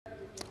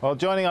Well,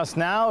 joining us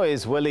now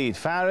is Walid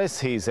Phares.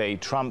 He's a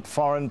Trump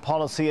foreign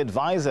policy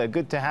advisor.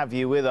 Good to have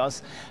you with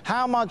us.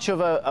 How much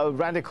of a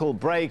radical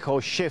break or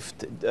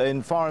shift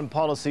in foreign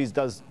policies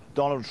does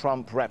Donald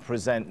Trump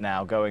represent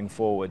now going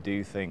forward, do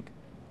you think?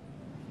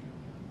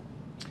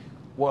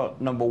 Well,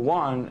 number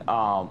one,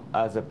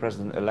 as a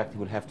president-elect, he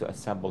will have to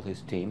assemble his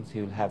teams.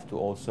 He will have to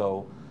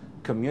also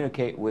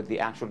communicate with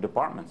the actual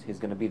departments. He's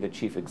going to be the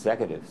chief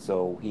executive.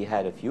 So he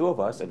had a few of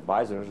us,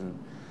 advisors,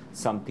 and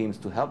some teams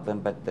to help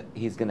them, but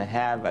he's going to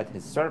have at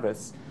his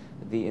service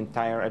the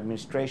entire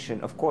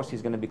administration. Of course,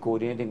 he's going to be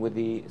coordinating with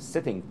the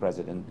sitting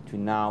president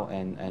between now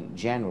and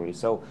January.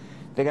 So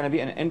they're going to be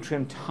an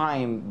interim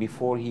time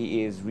before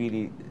he is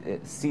really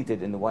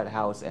seated in the White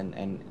House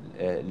and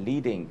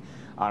leading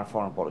our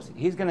foreign policy.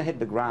 He's going to hit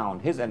the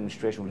ground, his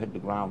administration will hit the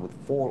ground with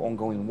 4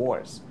 ongoing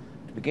wars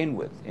to begin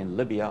with, in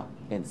Libya,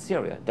 in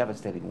Syria,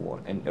 devastating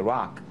war, in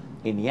Iraq,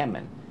 in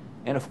Yemen,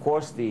 and of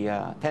course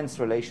the tense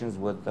relations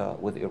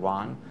with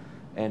Iran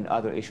and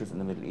other issues in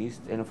the Middle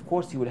East. And of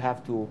course he would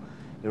have to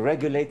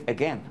regulate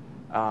again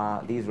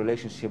these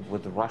relationships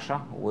with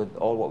Russia, with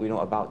all what we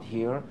know about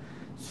here.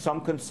 Some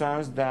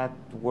concerns that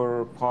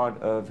were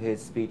part of his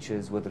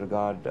speeches with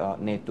regard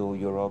NATO,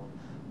 Europe,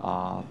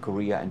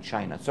 Korea, and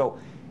China. So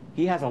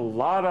he has a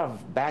lot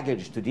of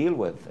baggage to deal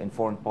with in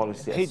foreign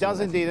policy. He does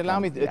indeed. Allow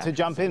me to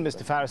jump in,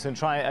 Mr. Phares, and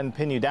try and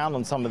pin you down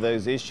on some of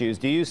those issues.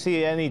 Do you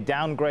see any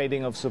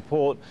downgrading of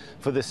support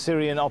for the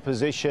Syrian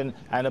opposition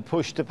and a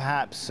push to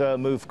perhaps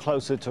move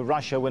closer to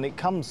Russia when it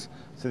comes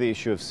to the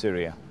issue of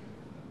Syria?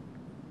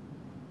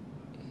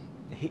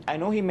 I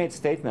know he made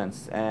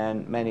statements,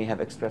 and many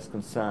have expressed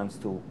concerns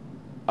to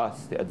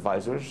us, the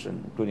advisors,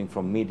 including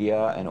from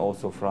media and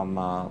also from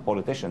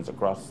politicians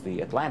across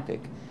the Atlantic.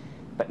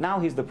 But now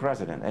he's the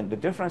president, and the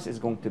difference is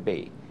going to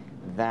be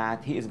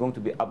that he is going to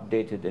be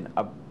updated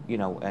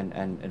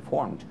and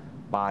informed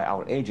by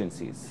our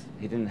agencies.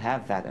 He didn't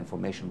have that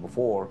information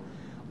before.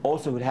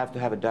 Also, we'd have to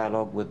have a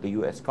dialogue with the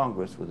U.S.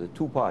 Congress, with the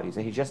 2 parties.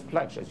 And he just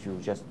pledged, as you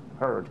just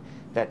heard,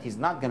 that he's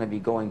not going to be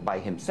going by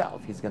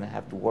himself. He's going to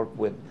have to work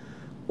with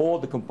all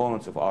the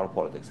components of our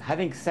politics.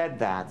 Having said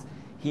that,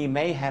 he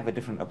may have a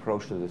different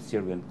approach to the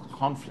Syrian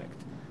conflict.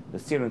 The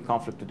Syrian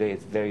conflict today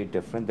is very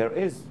different. There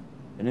is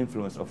an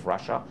influence of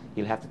Russia.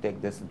 He'll have to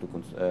take this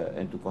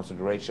into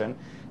consideration.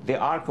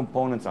 There are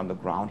components on the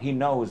ground. He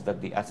knows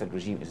that the Assad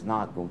regime is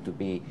not going to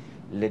be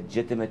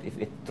legitimate if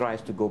it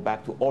tries to go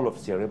back to all of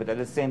Syria, but at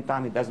the same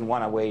time, he doesn't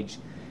want to wage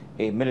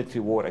a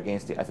military war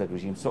against the Assad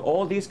regime. So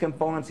all these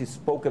components he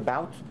spoke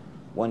about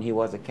when he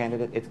was a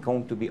candidate, it's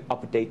going to be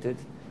updated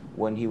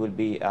when he will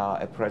be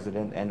a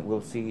president, and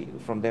we'll see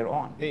from there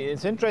on.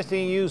 It's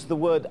interesting you use the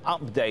word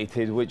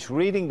updated, which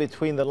reading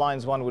between the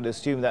lines one would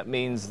assume that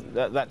means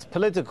that's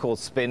political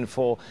spin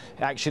for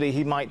actually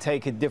he might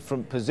take a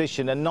different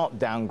position and not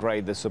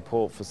downgrade the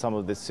support for some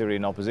of the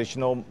Syrian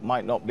opposition, or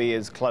might not be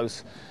as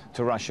close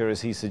to Russia as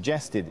he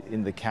suggested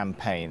in the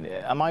campaign.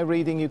 Am I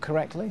reading you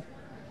correctly?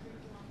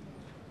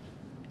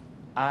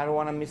 I don't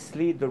want to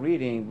mislead the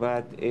reading,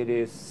 but it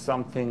is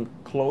something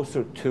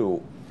closer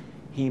to.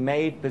 He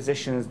made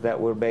positions that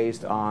were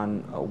based on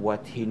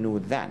what he knew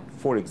then.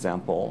 For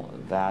example,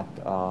 that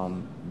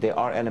there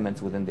are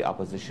elements within the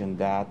opposition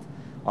that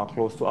are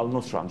close to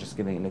al-Nusra. I'm just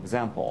giving an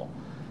example.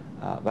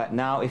 But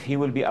now if he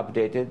will be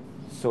updated,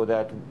 so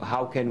that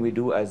how can we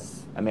do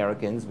as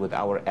Americans with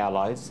our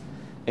allies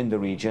in the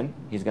region?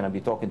 He's going to be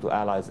talking to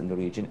allies in the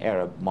region,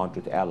 Arab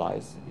moderate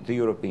allies. The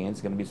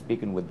Europeans, going to be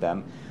speaking with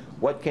them.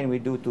 What can we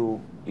do to,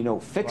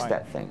 fix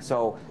that thing?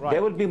 So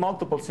there will be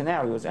multiple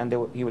scenarios, and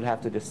he will have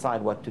to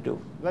decide what to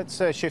do.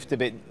 Let's shift a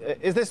bit.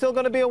 Is there still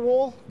going to be a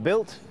wall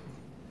built?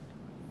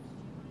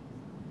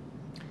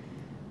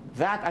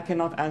 That I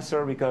cannot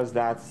answer, because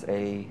that's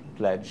a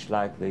pledge,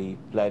 like the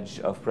pledge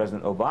of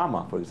President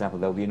Obama, for example.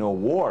 There will be no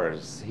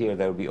wars here.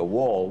 There will be a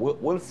wall.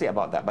 We'll see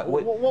about that. But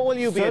what will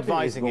you be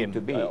advising him?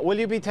 To be. Will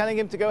you be telling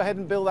him to go ahead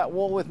and build that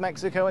wall with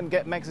Mexico and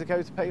get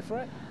Mexico to pay for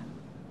it?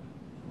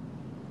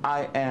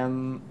 I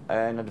am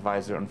an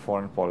advisor on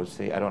foreign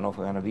policy. I don't know if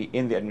we're going to be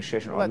in the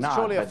administration or not. That's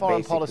surely a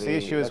foreign policy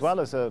issue as well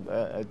as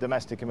a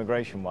domestic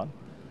immigration one.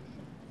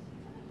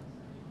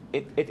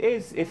 It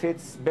is if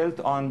it's built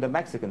on the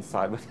Mexican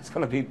side, but it's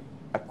going to be,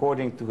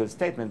 according to his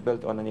statement,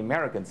 built on an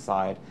American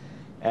side,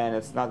 and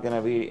it's not going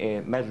to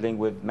be meddling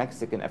with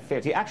Mexican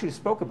affairs. He actually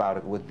spoke about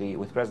it with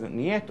President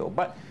Nieto.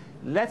 But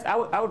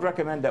I would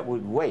recommend that we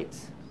wait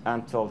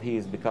until he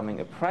is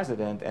becoming a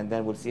president, and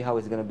then we'll see how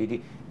he's going to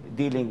be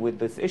dealing with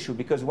this issue.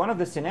 Because one of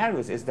the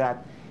scenarios is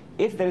that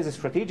if there is a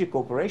strategic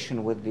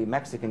cooperation with the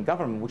Mexican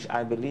government, which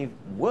I believe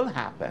will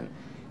happen,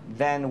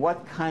 then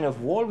what kind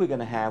of wall we're going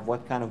to have,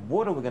 what kind of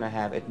border we're going to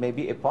have, it may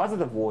be a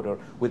positive border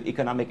with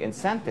economic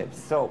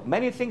incentives. So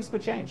many things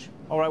could change.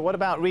 All right, what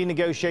about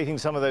renegotiating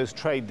some of those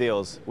trade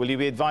deals? Will you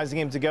be advising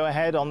him to go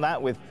ahead on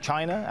that with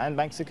China and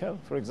Mexico,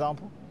 for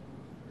example?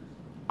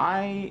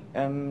 I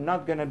am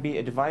not going to be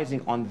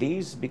advising on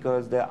these,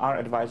 because there are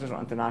advisors on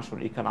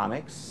international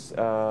economics.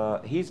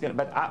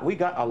 We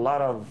got a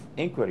lot of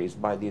inquiries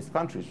by these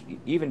countries,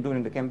 even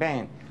during the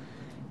campaign.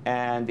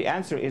 And the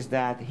answer is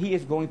that he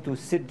is going to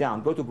sit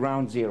down, go to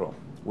ground zero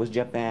with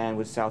Japan,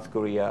 with South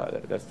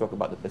Korea. Let's talk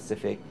about the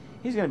Pacific.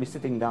 He's going to be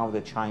sitting down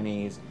with the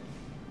Chinese.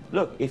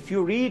 Look, if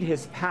you read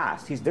his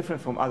past, he's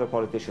different from other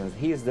politicians.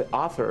 He is the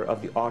author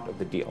of the art of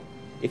the deal.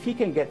 If he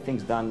can get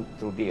things done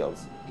through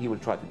deals, he will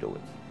try to do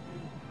it.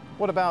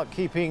 What about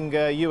keeping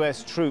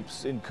U.S.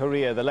 troops in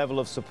Korea, the level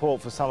of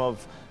support for some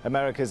of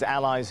America's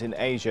allies in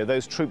Asia?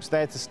 Those troops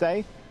there to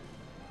stay?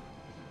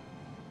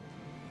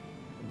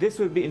 This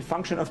will be in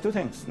function of two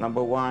things.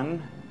 Number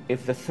one,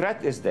 if the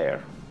threat is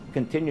there,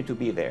 continue to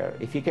be there.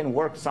 If he can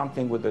work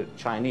something with the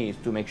Chinese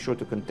to make sure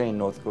to contain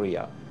North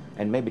Korea,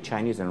 and maybe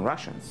Chinese and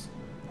Russians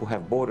who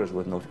have borders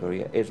with North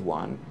Korea is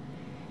one.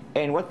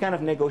 And what kind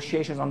of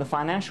negotiations on the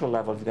financial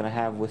level he's going to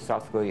have with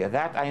South Korea,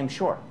 that I am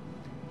sure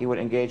he will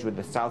engage with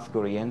the South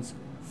Koreans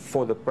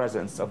for the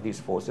presence of these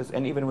forces,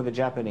 and even with the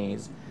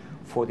Japanese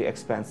for the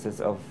expenses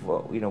of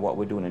what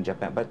we're doing in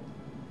Japan. But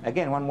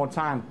again, one more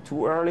time,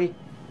 too early.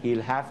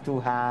 He'll have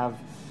to have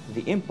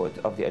the input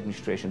of the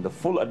administration, the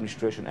full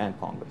administration and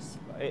Congress.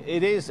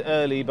 It is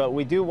early, but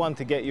we do want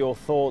to get your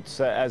thoughts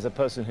as a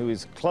person who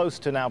is close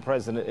to now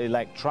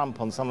President-elect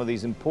Trump on some of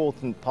these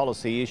important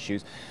policy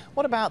issues.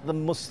 What about the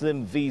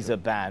Muslim visa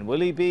ban? Will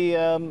he be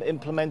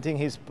implementing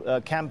his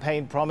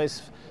campaign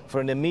promise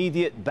for an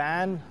immediate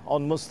ban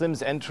on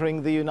Muslims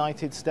entering the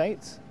United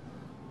States?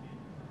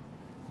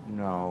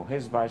 No,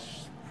 his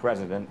vice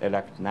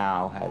president-elect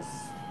now has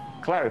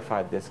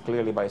clarified this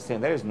clearly by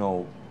saying there is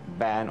no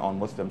ban on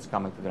Muslims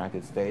coming to the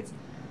United States.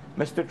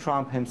 Mr.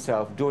 Trump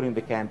himself, during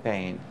the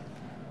campaign,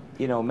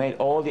 made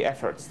all the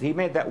efforts. He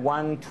made that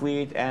one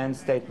tweet and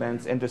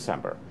statements in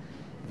December.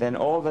 Then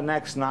all the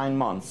next 9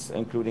 months,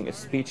 including a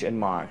speech in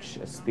March,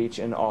 a speech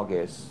in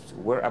August,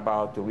 we're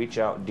about to reach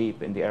out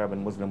deep in the Arab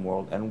and Muslim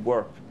world and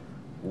work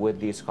with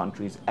these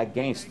countries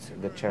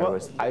against the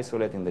terrorists,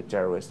 isolating the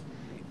terrorists,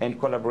 and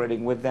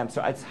collaborating with them.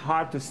 So it's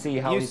hard to see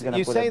how he's going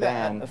to put a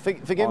ban.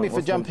 Forgive me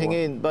for jumping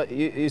in, but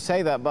you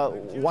say that, but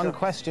one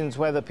questions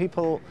whether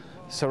people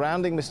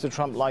surrounding Mr.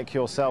 Trump like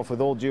yourself,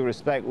 with all due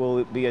respect,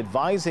 will be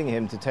advising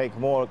him to take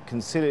more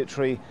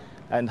conciliatory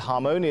and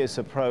harmonious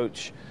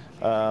approach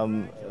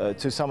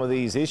to some of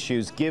these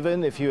issues,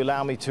 given, if you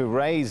allow me to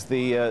raise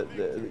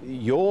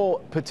your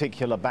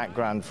particular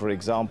background, for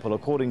example,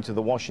 according to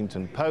the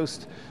Washington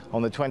Post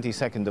on the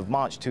 22nd of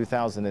March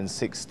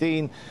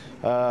 2016,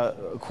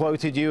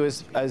 quoted you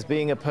as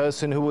being a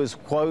person who was,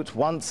 quote,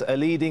 once a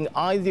leading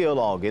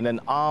ideologue in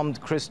an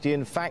armed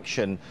Christian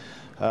faction,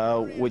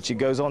 which it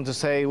goes on to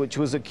say, which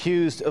was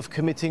accused of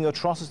committing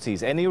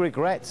atrocities. Any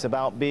regrets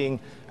about being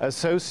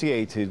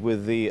associated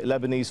with the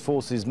Lebanese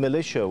Forces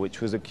militia, which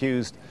was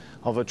accused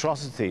of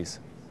atrocities?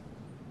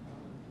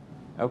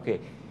 Okay,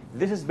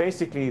 this is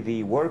basically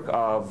the work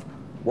of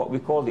what we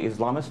call the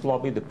Islamist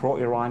lobby, the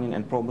pro-Iranian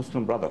and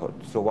pro-Muslim Brotherhood.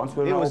 So once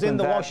we it was in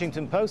the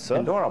Washington Post, sir.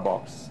 Pandora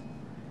box.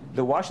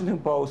 The Washington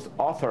Post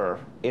author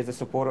is a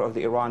supporter of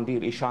the Iran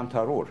deal, Ishan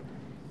Tarur.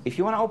 If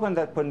you want to open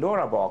that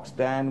Pandora box,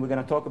 then we're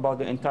going to talk about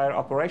the entire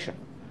operation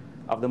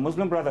of the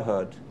Muslim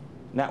Brotherhood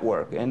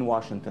network in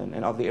Washington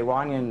and of the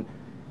Iranian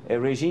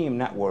regime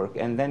network,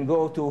 and then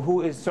go to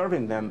who is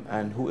serving them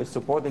and who is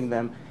supporting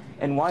them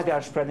and why they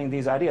are spreading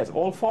these ideas.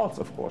 All false,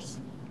 of course.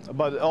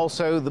 But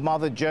also the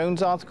Mother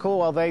Jones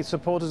article, are they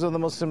supporters of the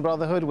Muslim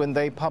Brotherhood when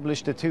they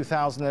published a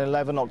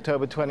 2011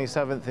 October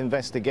 27th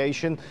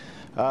investigation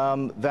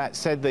that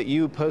said that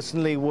you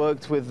personally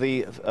worked with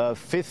the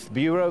 5th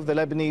Bureau of the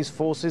Lebanese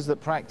Forces that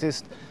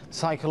practiced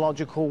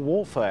psychological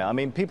warfare? I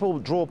mean, people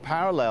draw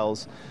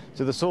parallels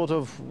to the sort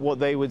of what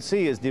they would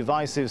see as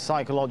divisive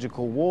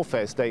psychological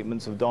warfare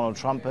statements of Donald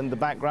Trump and the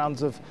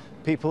backgrounds of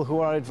people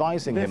who are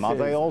advising him. Are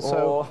they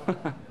also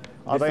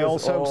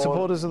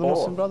supporters of the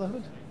Muslim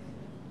Brotherhood?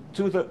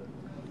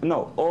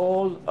 No,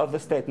 all of the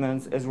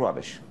statements is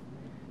rubbish.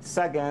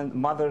 Second,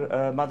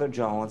 Mother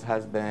Jones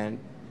has been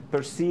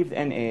perceived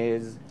and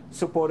is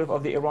supportive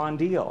of the Iran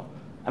deal.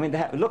 I mean,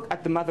 look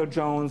at the Mother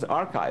Jones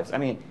archives. I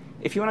mean,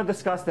 if you want to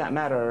discuss that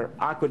matter,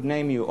 I could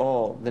name you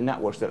all the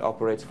networks that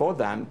operates for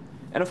them.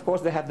 And of course,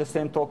 they have the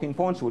same talking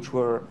points, which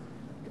were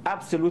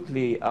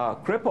absolutely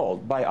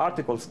crippled by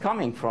articles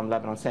coming from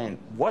Lebanon saying,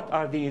 what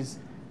are these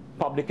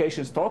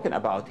publications talking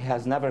about? He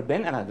has never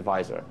been an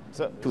advisor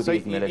to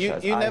these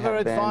militias. You never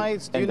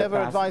advised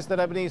the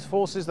Lebanese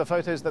forces, the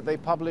photos that they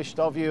published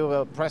of you,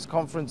 a press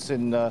conference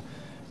in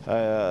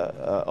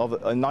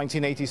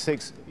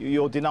 1986,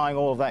 you're denying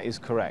all of that is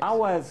correct?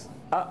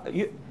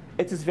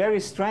 It is very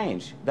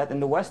strange that in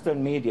the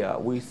Western media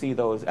we see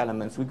those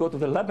elements. We go to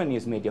the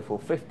Lebanese media for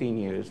 15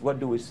 years. What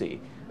do we see?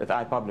 That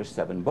I published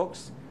 7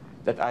 books,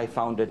 that I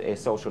founded a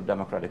social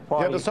democratic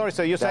party. Yeah, but sorry,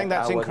 so you're saying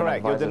that's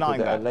incorrect. You're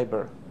denying that.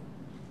 Labor.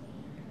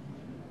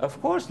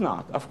 Of course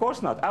not. Of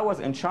course not. I was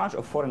in charge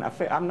of foreign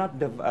affairs.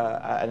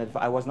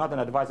 I was not an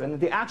advisor. And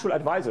the actual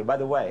advisor, by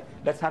the way,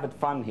 let's have it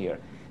fun here.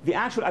 The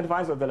actual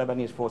advisor of the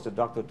Lebanese forces,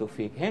 Dr.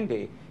 Tawfiq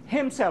Hindi,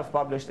 himself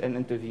published an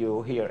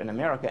interview here in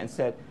America and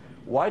said,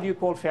 why do you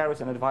call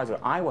Phares an advisor?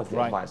 I was the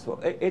advisor. So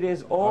it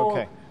is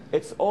all,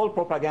 it's all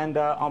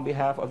propaganda on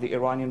behalf of the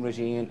Iranian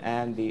regime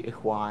and the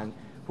Ikhwan,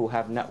 who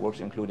have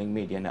networks, including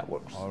media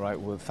networks. All right,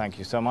 well, thank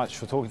you so much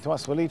for talking to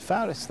us. Walid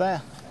Phares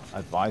there,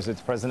 advisor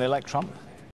to President-elect Trump.